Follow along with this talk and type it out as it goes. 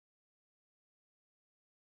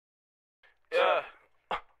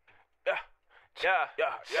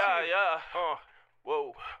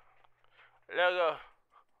Whoa. Let go.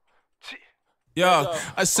 Yeah,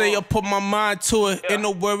 I say I put my mind to it. Ain't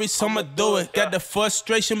no worries, I'ma do it. Got the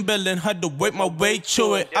frustration building, had to work my way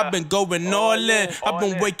through it. I've been going all in, I've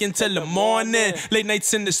been waking till the morning. Late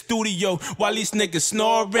nights in the studio while these niggas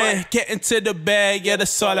snoring. Getting to the bag, yeah,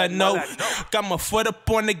 that's all I know. Got my foot up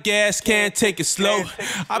on the gas, can't take it slow.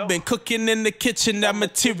 I've been cooking in the kitchen, that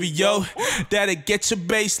material that'll get your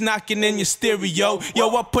bass knocking in your stereo.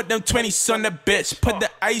 Yo, I put them 20s on the bitch, put the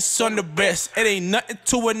ice on the wrist. It ain't nothing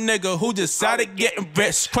to a nigga who decided getting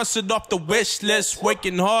rich, cross it off the wish list,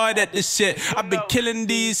 working hard at this shit. I've been killing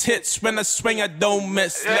these hits, when I swing I don't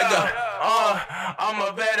miss, nigga. I'm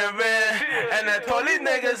a veteran, and I told these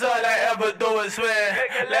niggas all I ever do is win.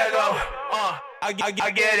 Let go, I get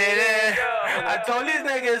it in. I told these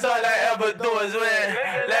niggas all I ever do is win.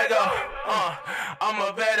 Let go, I'm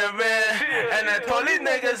a veteran, and I told these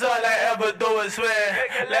niggas all I ever do is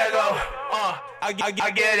win. Let go, I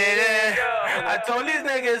get it in. I told these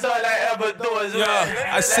niggas all I ever do is win.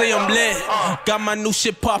 I say I'm lit, got my new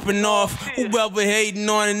shit popping off. Whoever hating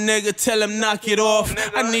on a nigga, tell him knock it off.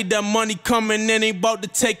 I need that money coming in, ain't about to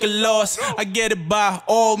take a loss. I get it by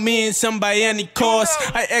all means and by any cost.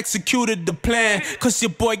 I executed the plan, cause your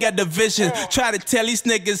boy got the vision. Try to tell these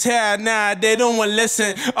niggas how, nah, they don't wanna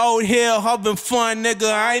listen. Out here having fun,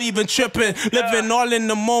 nigga, I ain't even tripping. Living all in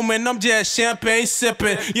the moment, I'm just champagne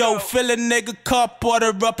sipping. Yo, fill a nigga cup,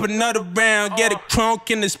 order up another round. Get a crunk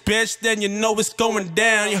in this bitch, then you know it's going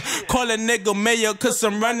down. Yo, call a nigga mayor, cause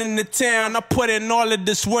I'm running the town. I put in all of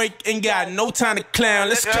this work, ain't got no time to clown.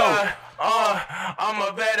 Let's go. I'm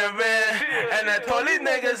a veteran, and I told these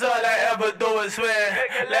niggas all I ever do is win.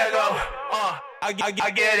 Let go, I get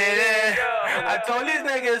it in. I told these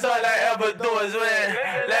niggas all I ever do is win.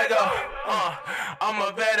 Let go, I'm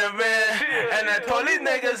a veteran, and I told these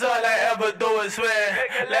niggas all I ever do is win.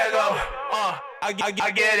 Let go, I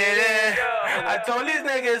get it in. I told these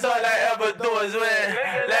niggas all I ever do is win.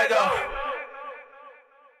 Let go.